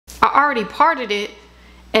already parted it,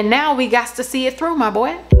 and now we got to see it through, my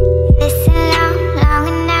boy. Listen long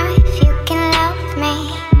enough, you can love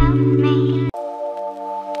me.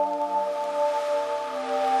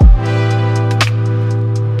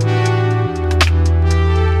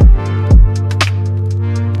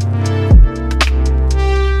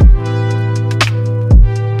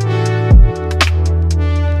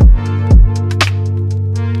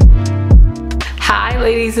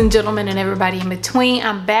 Ladies and gentlemen and everybody in between,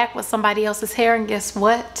 I'm back with somebody else's hair, and guess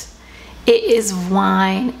what? It is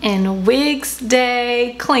wine and wigs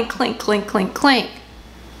day. Clink, clink, clink, clink, clink.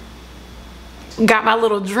 Got my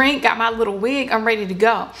little drink, got my little wig. I'm ready to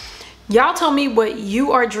go. Y'all tell me what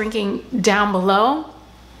you are drinking down below.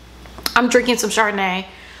 I'm drinking some Chardonnay.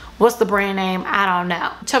 What's the brand name? I don't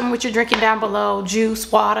know. Tell me what you're drinking down below.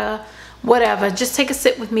 Juice, water, whatever. Just take a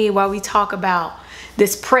sip with me while we talk about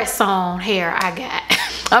this press-on hair I got.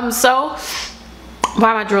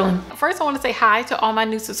 Why am I drooling? First, I want to say hi to all my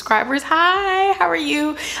new subscribers. Hi, how are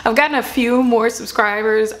you? I've gotten a few more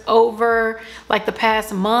subscribers over like the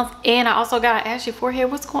past month, and I also got an ashy forehead.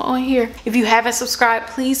 What's going on here? If you haven't subscribed,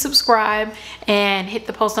 please subscribe and hit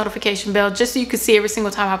the post notification bell just so you can see every single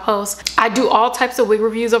time I post. I do all types of wig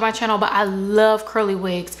reviews on my channel, but I love curly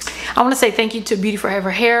wigs. I want to say thank you to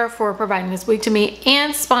Beautyforever hair for providing this wig to me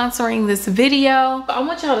and sponsoring this video. I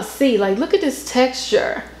want y'all to see, like, look at this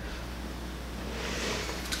texture.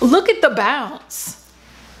 Look at the bounce.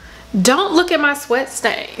 Don't look at my sweat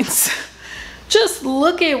stains. Just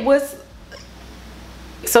look at what's...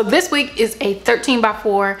 So this wig is a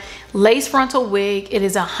 13x4 lace frontal wig. It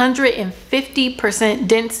is 150%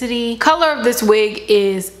 density. Color of this wig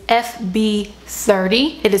is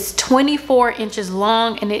FB30. It is 24 inches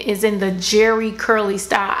long, and it is in the Jerry curly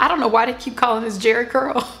style. I don't know why they keep calling this Jerry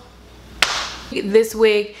curl. This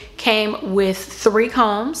wig came with 3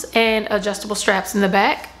 combs and adjustable straps in the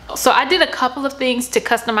back. So I did a couple of things to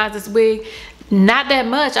customize this wig. Not that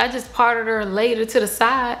much. I just parted her and laid her to the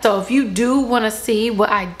side. So if you do want to see what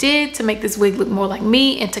I did to make this wig look more like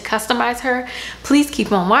me and to customize her, please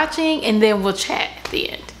keep on watching, and then we'll chat at the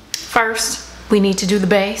end. First, we need to do the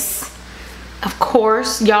base. Of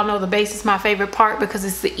course, y'all know the base is my favorite part because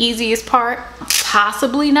it's the easiest part.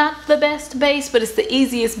 Possibly not the best base, but it's the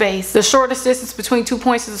easiest base. The shortest distance between 2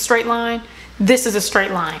 points is a straight line. This is a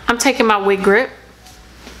straight line. I'm taking my wig grip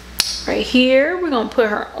right here. We're gonna put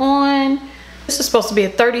her on. This is supposed to be a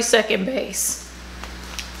 30-second base.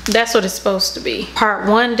 That's what it's supposed to be. Part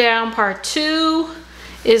 1 down, part 2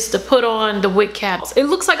 is to put on the wig cap. It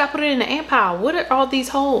looks like I put it in the ant pile. What are all these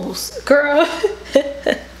holes? Girl,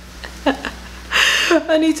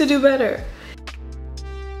 I need to do better.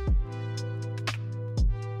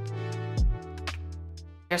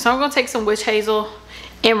 So I'm gonna take some witch hazel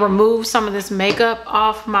and remove some of this makeup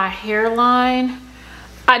off my hairline.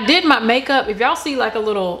 I did my makeup. If y'all see like a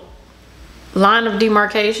little line of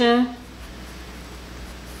demarcation,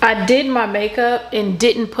 I did my makeup and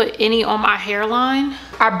didn't put any on my hairline.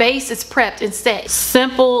 Our base is prepped and set.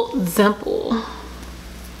 Simple.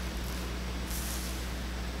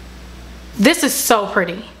 This is so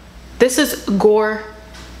pretty. This is gorgeous.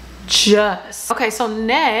 Okay, so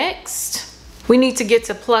next we need to get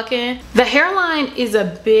to plucking. The hairline is a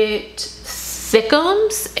bit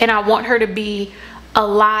thickums, and I want her to be a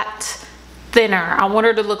lot thinner. I want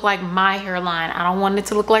her to look like my hairline. I don't want it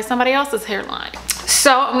to look like somebody else's hairline.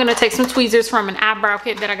 So I'm gonna take some tweezers from an eyebrow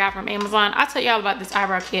kit that I got from Amazon. I tell y'all about this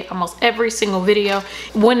eyebrow kit almost every single video.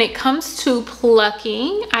 When it comes to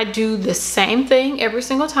plucking, I do the same thing every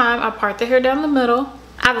single time. I part the hair down the middle.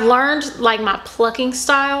 I've learned like my plucking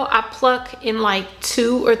style. I pluck in like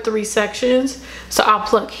 2 or 3 sections. So I'll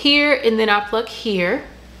pluck here and then I'll pluck here.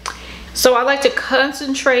 So I like to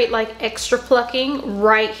concentrate like extra plucking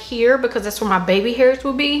right here because that's where my baby hairs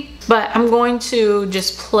will be. But I'm going to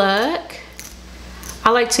just pluck. I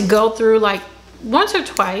like to go through like once or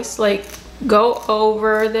twice, like go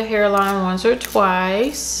over the hairline once or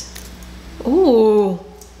twice. Ooh,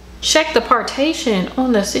 check the partation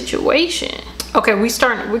on the situation. Okay, we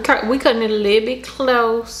cutting it a little bit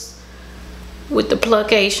close with the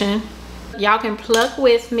pluckation. Y'all can pluck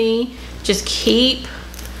with me. Just keep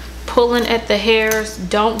pulling at the hairs.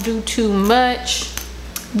 Don't do too much.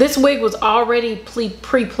 This wig was already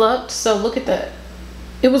pre-plucked, so look at that.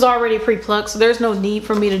 It was already pre-plucked, so there's no need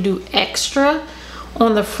for me to do extra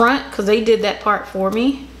on the front because they did that part for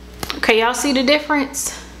me. Okay, y'all see the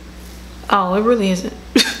difference? Oh, it really isn't.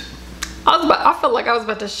 I felt like I was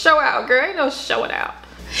about to show out, girl. Ain't no showing out.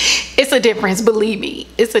 It's a difference, believe me.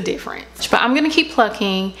 It's a difference. But I'm gonna keep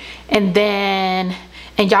plucking, and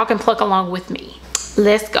y'all can pluck along with me.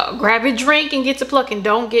 Let's go. Grab your drink and get to plucking.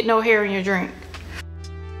 Don't get no hair in your drink.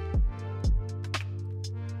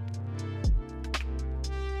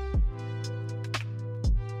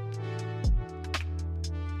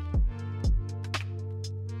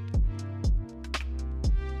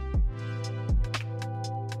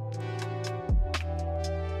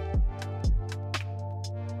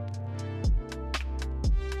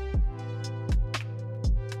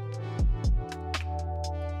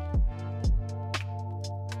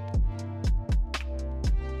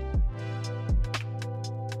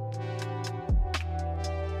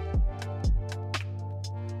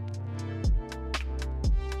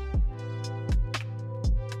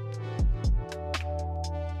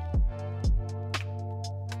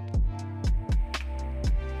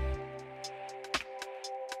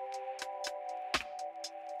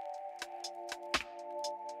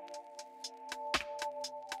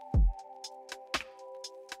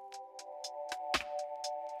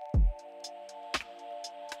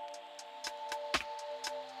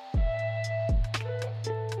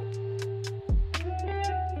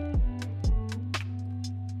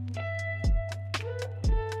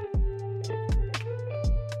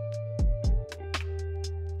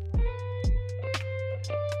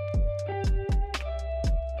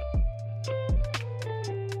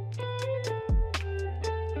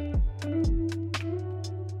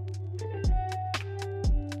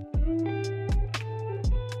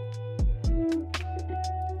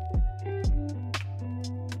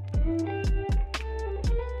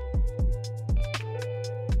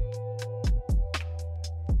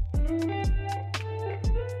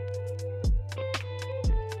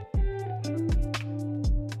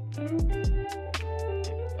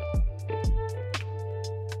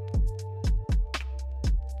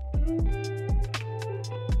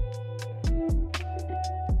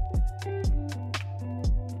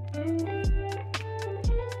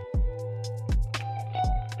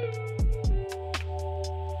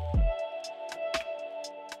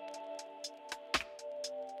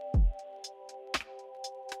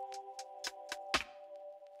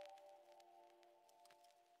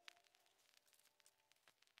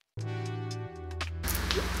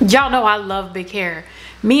 Y'all know I love big hair.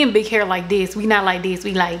 Me and big hair like this. We not like this,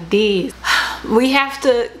 we like this. We have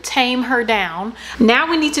to tame her down. Now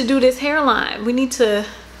we need to do this hairline. We need to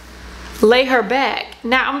lay her back.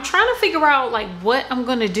 Now I'm trying to figure out like what I'm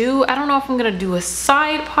gonna do. I don't know if I'm gonna do a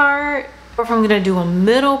side part or if I'm gonna do a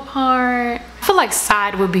middle part. I feel like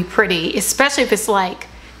side would be pretty, especially if it's like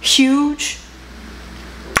huge.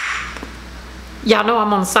 Y'all know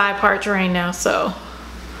I'm on the side part train now, so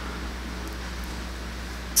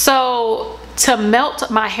to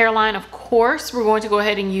melt my hairline, of course, we're going to go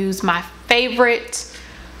ahead and use my favorite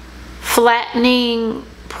flattening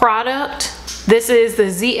product. This is the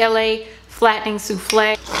ZLA Flattening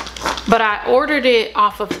Souffle, but I ordered it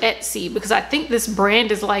off of Etsy because I think this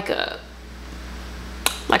brand is like a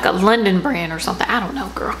London brand or something. I don't know,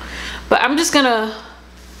 girl. But I'm just gonna,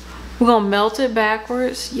 we're gonna melt it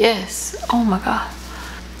backwards. Yes. Oh my God.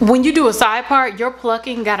 When you do a side part, your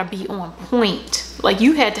plucking gotta be on point. Like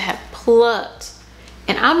you had to have plucked.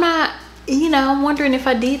 And I'm not, you know, I'm wondering if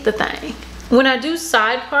I did the thing. When I do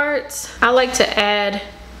side parts, I like to add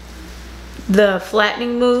the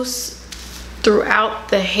flattening mousse throughout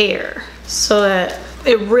the hair so that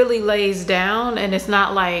it really lays down and it's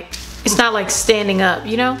not like standing up,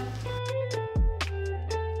 you know?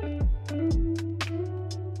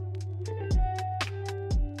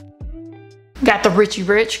 Got the Richie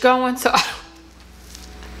Rich going, so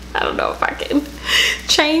I don't know if I can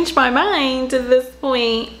change my mind at this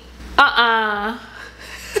point.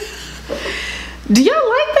 Do y'all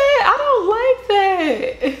like that? I don't like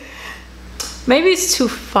that. Maybe it's too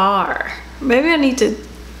far. Maybe I need to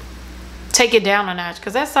take it down a notch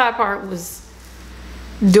because that side part was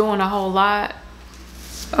doing a whole lot.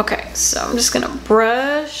 Okay, so I'm just gonna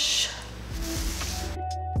brush.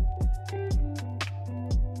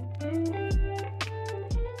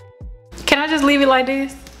 Can I just leave it like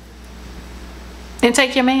this and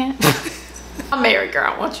take your man? I'm married,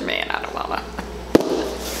 girl. I want your man. I don't wanna.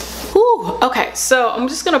 Ooh, okay, so I'm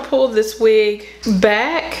just gonna pull this wig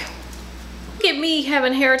back. Look at me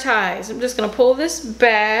having hair ties. I'm just gonna pull this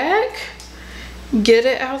back, get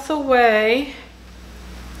it out the way.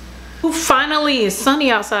 Ooh, finally, it's sunny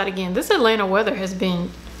outside again. This Atlanta weather has been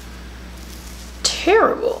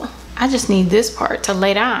terrible. I just need this part to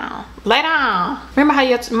lay down. Lay down. Remember how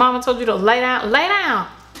your mama told you to lay down? Lay down.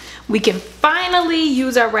 We can finally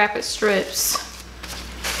use our rapid strips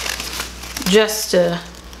just to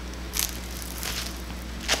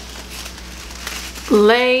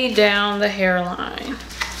lay down the hairline.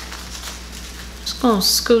 Just gonna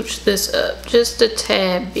scooch this up just a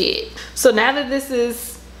tad bit. So now that this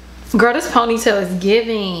is, girl, this ponytail is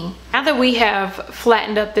giving. Now that we have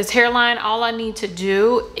flattened up this hairline, all I need to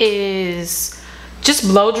do is just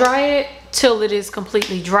blow dry it till it is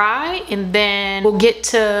completely dry, and then we'll get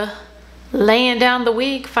to laying down the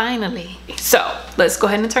wig finally. So let's go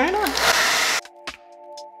ahead and turn it on.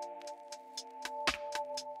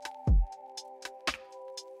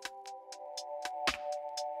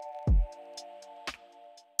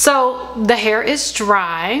 So the hair is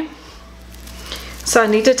dry. So I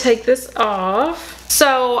need to take this off.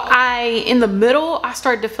 So in the middle, I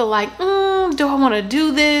started to feel like, do I want to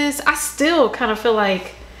do this? I still kind of feel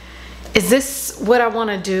like, is this what I want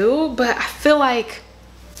to do? But I feel like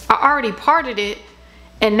I already parted it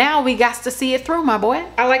and now we got to see it through, my boy.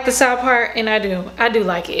 I like the side part and I do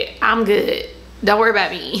like it. I'm good. Don't worry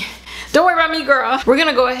about me. Don't worry about me, girl. We're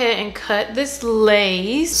gonna go ahead and cut this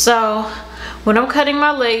lace. So when I'm cutting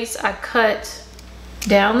my lace, I cut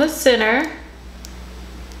down the center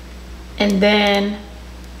and then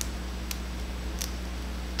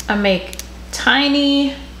I make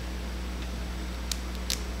tiny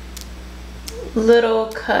little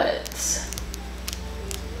cuts.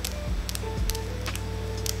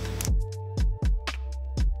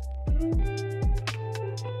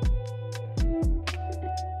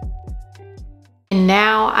 And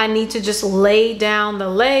now I need to just lay down the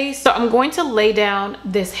lace. So I'm going to lay down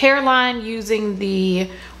this hairline using the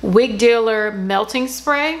Wig Dealer melting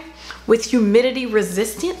spray with humidity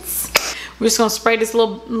resistance. We're just gonna spray this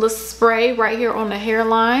little spray right here on the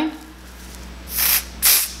hairline.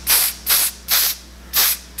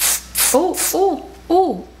 Ooh, ooh,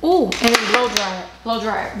 ooh, ooh. And then blow dry it, blow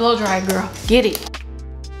dry it, blow dry it, girl. Get it.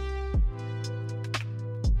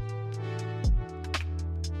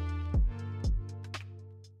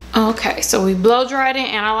 Okay, so we blow dried it,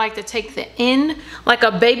 and I like to take the end, like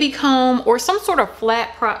a baby comb or some sort of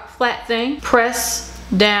flat thing, press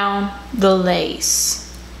down the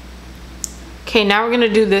lace. Okay, now we're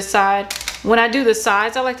gonna do this side. When I do the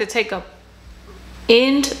sides, I like to take a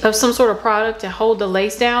end of some sort of product and hold the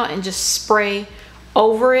lace down and just spray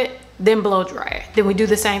over it then blow dry it. Then we do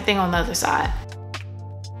the same thing on the other side.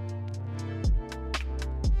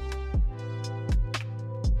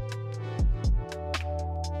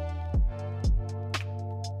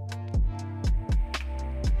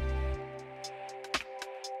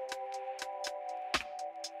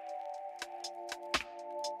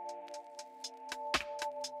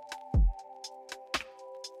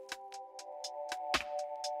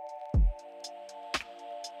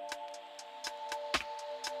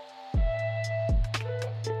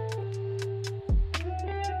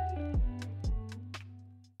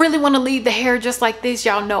 Really want to leave the hair just like this.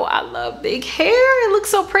 Y'all know I love big hair. It looks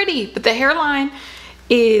so pretty, but the hairline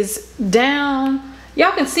is down.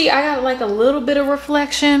 Y'all can see I got like a little bit of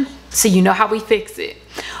reflection. So you know how we fix it.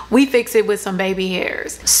 We fix it with some baby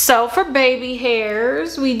hairs. So for baby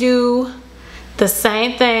hairs, we do the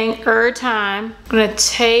same thing every time. I'm gonna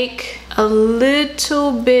take a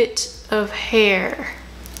little bit of hair.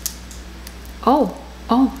 Oh.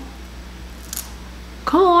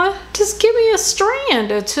 Come on, just give me a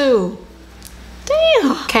strand or two.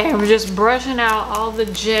 Damn. Okay, I'm just brushing out all the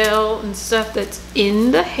gel and stuff that's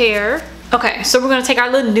in the hair. Okay, so we're gonna take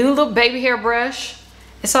our new little baby hair brush.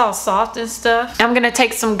 It's all soft and stuff. I'm gonna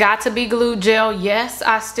take some Got2b glue gel. Yes,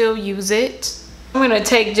 I still use it. I'm gonna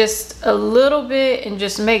take just a little bit and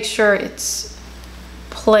just make sure it's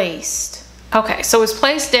placed. Okay, so it's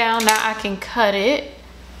placed down. Now I can cut it.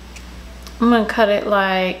 I'm gonna cut it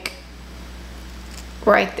like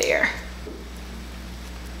right there.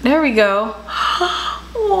 There we go. Aww.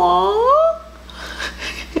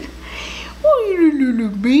 Oh, little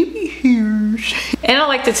baby hairs. And I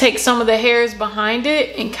like to take some of the hairs behind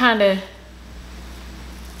it and kind of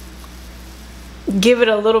give it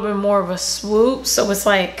a little bit more of a swoop, so it's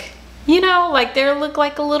like, you know, like they look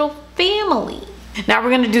like a little family. Now we're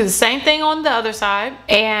gonna do the same thing on the other side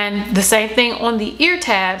and the same thing on the ear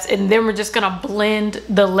tabs, and then we're just gonna blend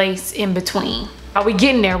the lace in between. Are we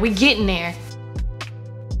getting there? We getting there.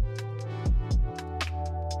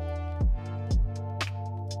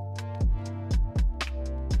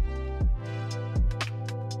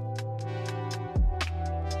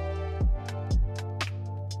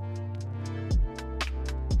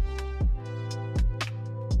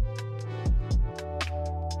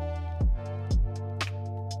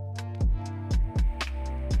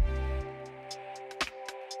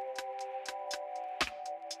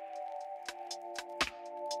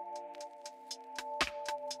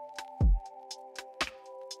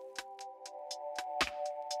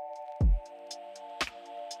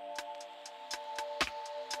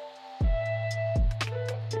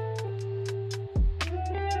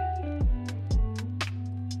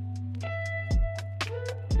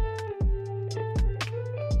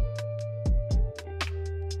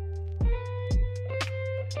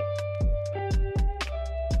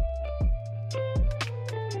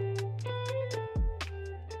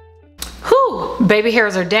 Whew, baby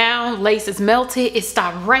hairs are down, lace is melted, it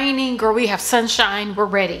stopped raining. Girl, we have sunshine, we're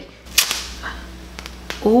ready.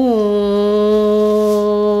 Ooh.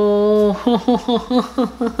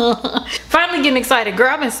 Finally getting excited. Girl,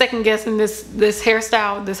 I've been second guessing this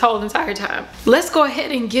hairstyle this whole entire time. Let's go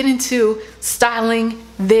ahead and get into styling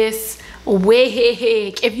this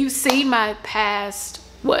wig. If you've seen my past,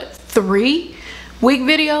 what, 3 wig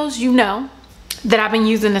videos, you know that I've been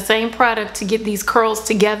using the same product to get these curls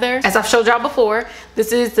together. As I've showed y'all before,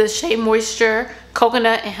 this is the Shea Moisture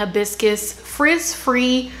Coconut and Hibiscus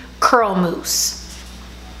Frizz-Free Curl Mousse.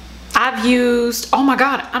 I've used, oh my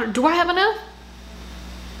God, do I have enough?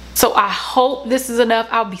 So I hope this is enough.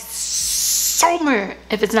 I'll be so mad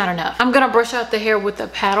if it's not enough. I'm gonna brush out the hair with a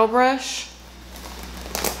paddle brush.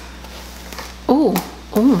 Ooh,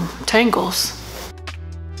 tangles.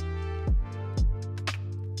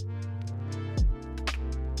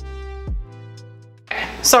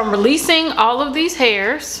 So I'm releasing all of these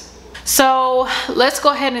hairs. So let's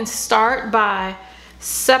go ahead and start by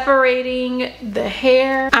separating the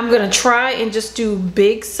hair. I'm gonna try and just do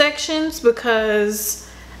big sections because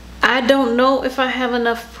I don't know if I have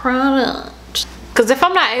enough product. Because if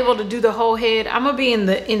I'm not able to do the whole head, I'm gonna be in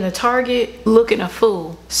the Target looking a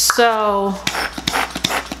fool. So,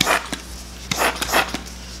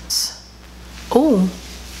 ooh.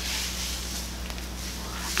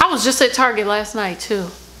 I was just at Target last night too.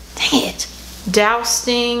 Dang it.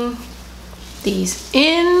 Dousing these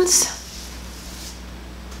ends.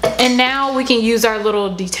 And now we can use our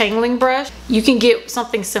little detangling brush. You can get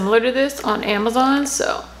something similar to this on Amazon,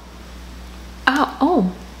 so.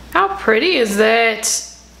 Oh, how pretty is that?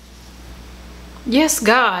 Yes,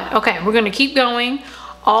 God. Okay, we're gonna keep going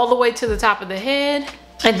all the way to the top of the head,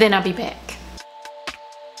 and then I'll be back.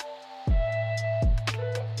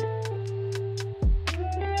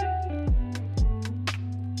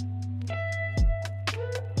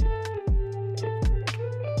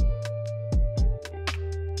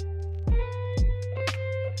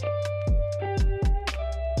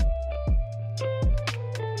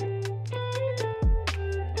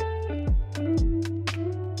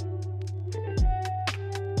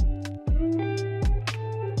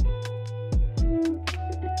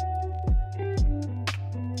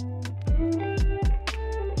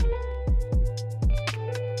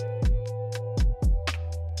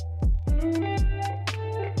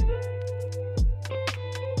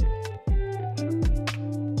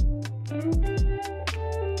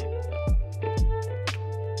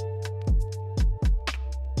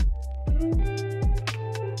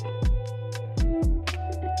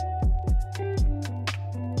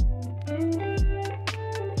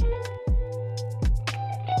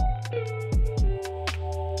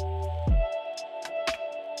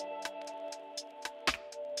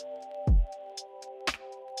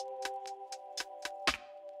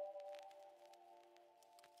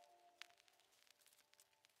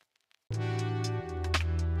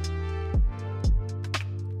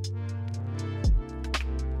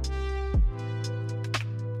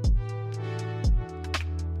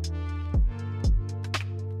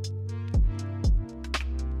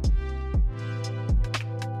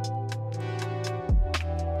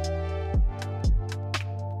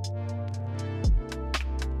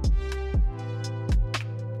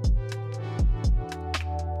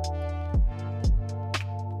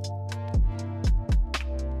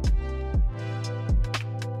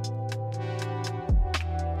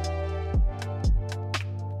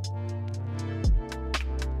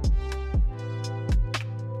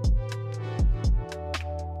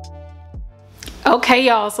 Okay,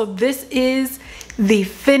 y'all, so this is the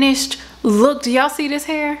finished look. Do y'all see this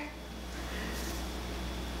hair?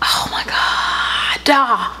 Oh my God.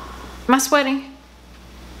 Am I sweating?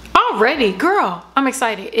 Already, girl, I'm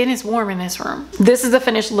excited. It is warm in this room. This is the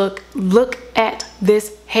finished look. Look at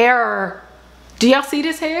this hair. Do y'all see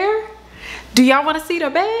this hair? Do y'all want to see the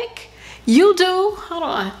back? You do. Hold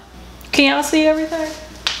on. Can y'all see everything?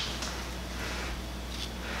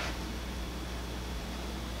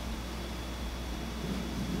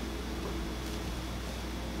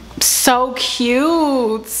 So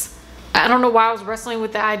cute. I don't know why I was wrestling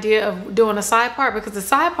with the idea of doing a side part, because the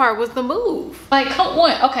side part was the move. Like, come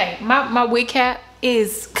on. Okay, my wig cap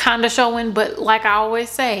is kind of showing, but like I always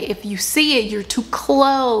say, if you see it, you're too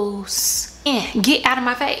close. Get out of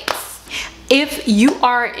my face. If you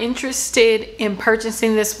are interested in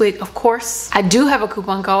purchasing this wig, of course, I do have a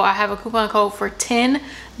coupon code. I have a coupon code for $10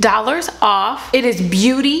 off. It is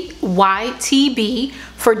BEAUTYTB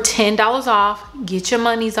for $10 off. Get your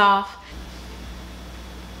monies off.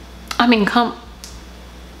 I mean, come.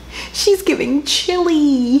 She's giving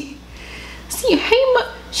chili. See, hey,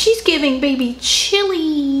 she's giving baby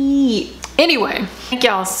chili. Anyway, thank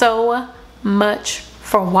y'all so much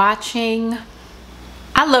for watching.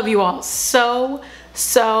 I love you all so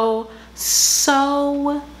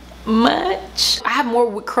much. I have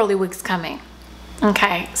more curly wigs coming.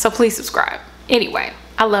 Okay, so please subscribe. Anyway,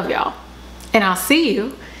 I love y'all, and I'll see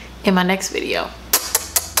you in my next video.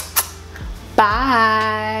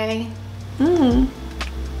 Bye.